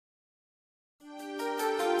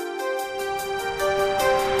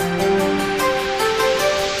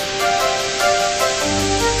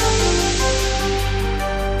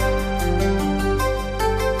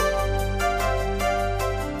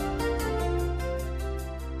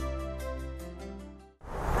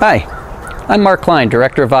Hi, I'm Mark Klein,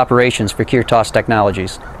 Director of Operations for Kirtas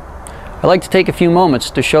Technologies. I'd like to take a few moments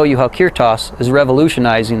to show you how Kirtas is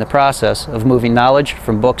revolutionizing the process of moving knowledge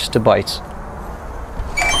from books to bytes.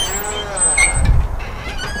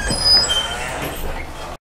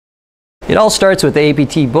 It all starts with the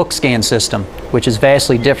APT book scan system, which is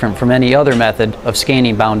vastly different from any other method of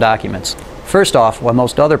scanning bound documents. First off, while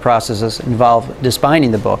most other processes involve disbinding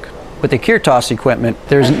the book, with the Kirtas equipment,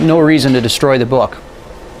 there's no reason to destroy the book.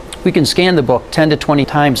 We can scan the book 10 to 20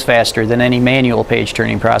 times faster than any manual page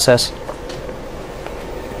turning process.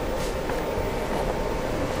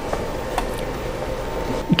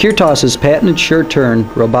 Kirtas's patented sure-turn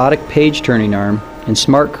robotic page turning arm and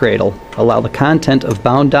smart cradle allow the content of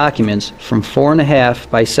bound documents from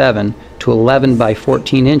 4.5 by 7 to 11 by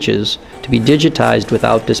 14 inches to be digitized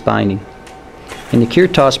without disbinding. And the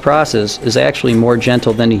Kirtas process is actually more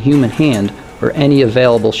gentle than a human hand or any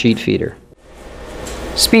available sheet feeder.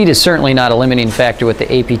 Speed is certainly not a limiting factor with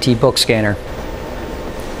the APT book scanner.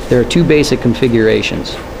 There are two basic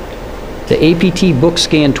configurations. The APT Book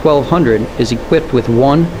Scan 1200 is equipped with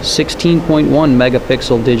one 16.1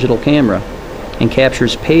 megapixel digital camera and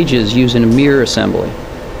captures pages using a mirror assembly.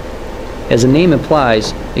 As the name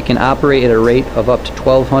implies, it can operate at a rate of up to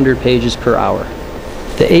 1,200 pages per hour.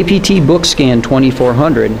 The APT Book Scan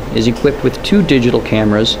 2400 is equipped with two digital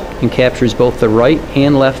cameras and captures both the right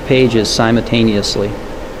and left pages simultaneously,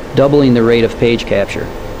 doubling the rate of page capture.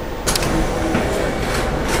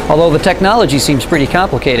 Although the technology seems pretty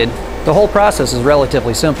complicated, the whole process is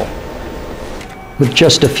relatively simple. With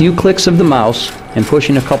just a few clicks of the mouse and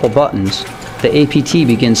pushing a couple buttons, the APT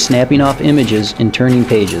begins snapping off images and turning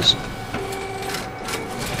pages.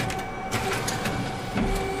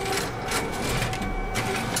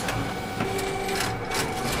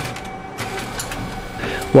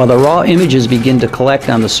 While the raw images begin to collect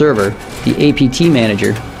on the server, the APT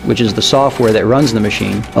Manager, which is the software that runs the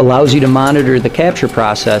machine, allows you to monitor the capture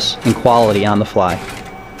process and quality on the fly.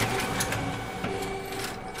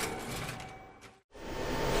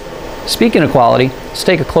 Speaking of quality, let's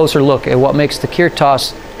take a closer look at what makes the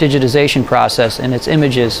Kirtas digitization process and its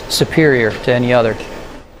images superior to any other.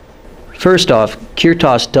 First off,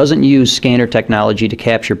 Kirtas doesn't use scanner technology to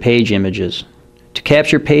capture page images. To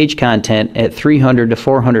capture page content at 300 to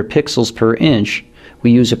 400 pixels per inch,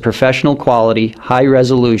 we use a professional quality,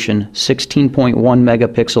 high-resolution 16.1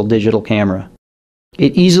 megapixel digital camera.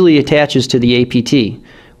 It easily attaches to the APT,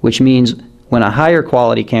 which means when a higher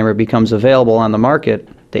quality camera becomes available on the market,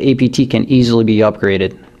 the APT can easily be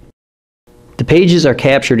upgraded. The pages are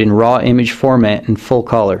captured in raw image format in full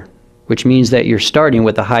color, which means that you're starting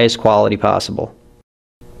with the highest quality possible.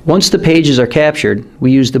 Once the pages are captured,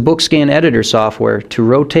 we use the BookScan editor software to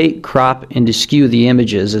rotate, crop, and skew the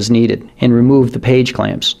images as needed and remove the page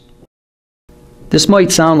clamps. This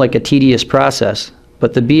might sound like a tedious process,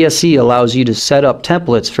 but the BSC allows you to set up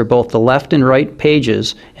templates for both the left and right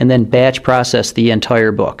pages and then batch process the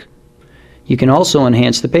entire book. You can also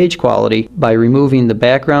enhance the page quality by removing the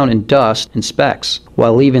background and dust and specks,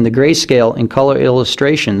 while leaving the grayscale and color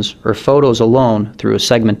illustrations or photos alone through a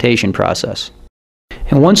segmentation process.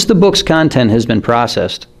 And once the book's content has been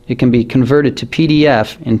processed, it can be converted to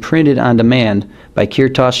PDF and printed on demand by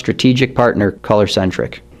Kirtas' strategic partner,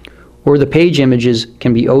 ColorCentric. Or the page images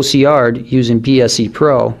can be OCR'd using BSC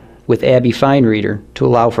Pro with Abby Fine Reader to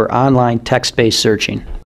allow for online text-based searching.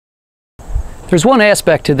 There's one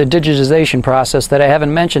aspect to the digitization process that I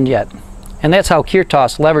haven't mentioned yet, and that's how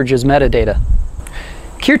Kirtas leverages metadata.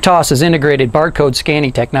 Kirtas has integrated barcode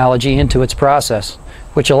scanning technology into its process,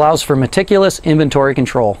 which allows for meticulous inventory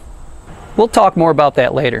control. We'll talk more about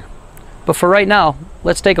that later. But for right now,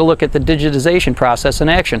 let's take a look at the digitization process in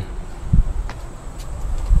action.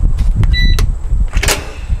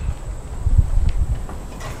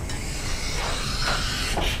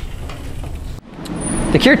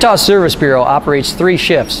 The Kirtas Service Bureau operates 3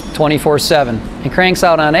 shifts, 24/7, and cranks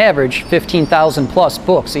out on average 15,000 plus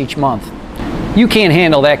books each month. You can't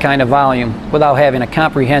handle that kind of volume without having a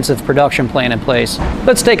comprehensive production plan in place.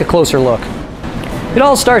 Let's take a closer look. It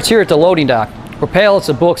all starts here at the loading dock, where pallets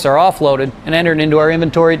of books are offloaded and entered into our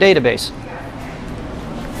inventory database.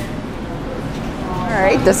 All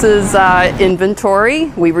right, this is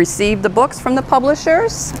inventory. We received the books from the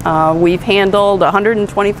publishers. We've handled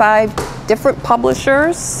 125 different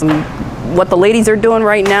publishers. What the ladies are doing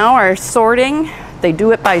right now are sorting. They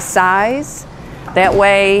do it by size. That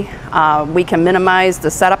way we can minimize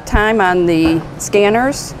the setup time on the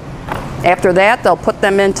scanners. After that, they'll put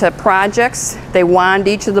them into projects. They wand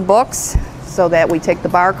each of the books so that we take the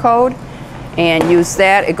barcode and use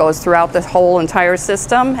that. It goes throughout the whole entire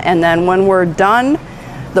system, and then when we're done,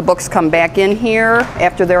 The books come back in here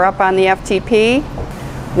after they're up on the FTP.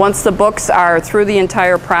 Once the books are through the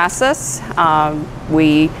entire process,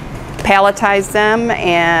 we palletize them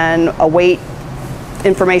and await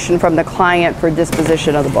information from the client for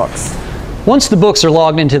disposition of the books. Once the books are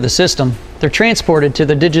logged into the system, they're transported to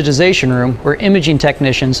the digitization room where imaging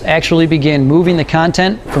technicians actually begin moving the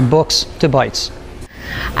content from books to bytes.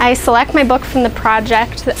 I select my book from the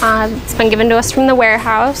project. It's been given to us from the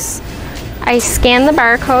warehouse. I scan the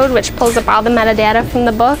barcode, which pulls up all the metadata from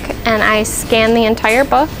the book, and I scan the entire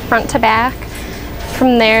book front to back.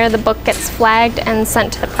 From there, the book gets flagged and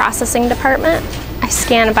sent to the processing department. I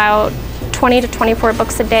scan about 20 to 24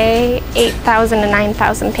 books a day, 8,000 to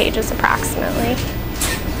 9,000 pages approximately.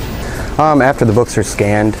 After the books are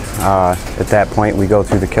scanned, at that point we go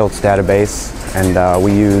through the Kirtas database, and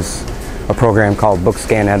we use a program called Book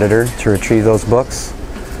Scan Editor to retrieve those books.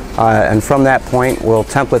 And from that point we'll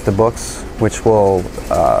template the books, which will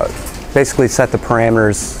basically set the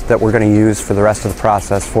parameters that we're going to use for the rest of the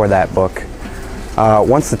process for that book.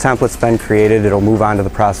 Once the template's been created, it'll move on to the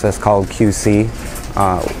process called QC.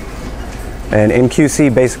 And in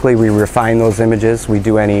QC, basically we refine those images. We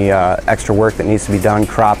do any extra work that needs to be done,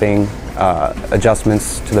 cropping,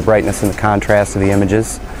 adjustments to the brightness and the contrast of the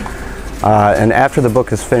images. And after the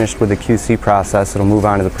book is finished with the QC process, it'll move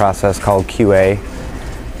on to the process called QA.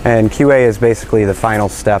 And QA is basically the final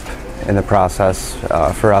step in the process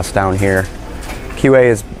for us down here. QA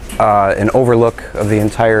is an overlook of the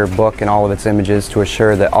entire book and all of its images to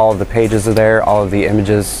assure that all of the pages are there, all of the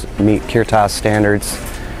images meet Kirtas standards,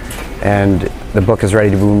 and the book is ready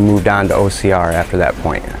to be moved on to OCR after that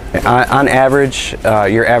point. On average,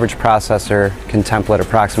 your average processor can template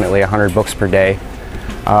approximately 100 books per day.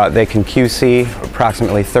 They can QC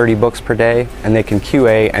approximately 30 books per day, and they can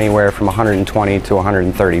QA anywhere from 120 to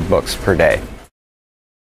 130 books per day.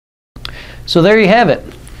 So there you have it.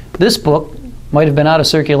 This book might have been out of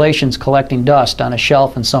circulations collecting dust on a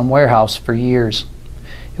shelf in some warehouse for years.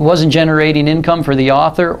 It wasn't generating income for the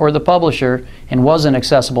author or the publisher and wasn't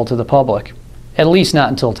accessible to the public, at least not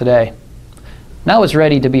until today. Now it's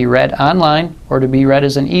ready to be read online or to be read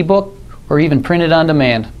as an ebook or even printed on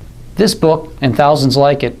demand. This book and thousands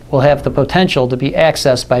like it will have the potential to be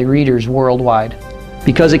accessed by readers worldwide.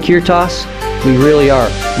 Because at Kirtas, we really are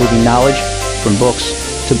moving knowledge from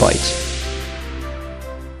books to bytes.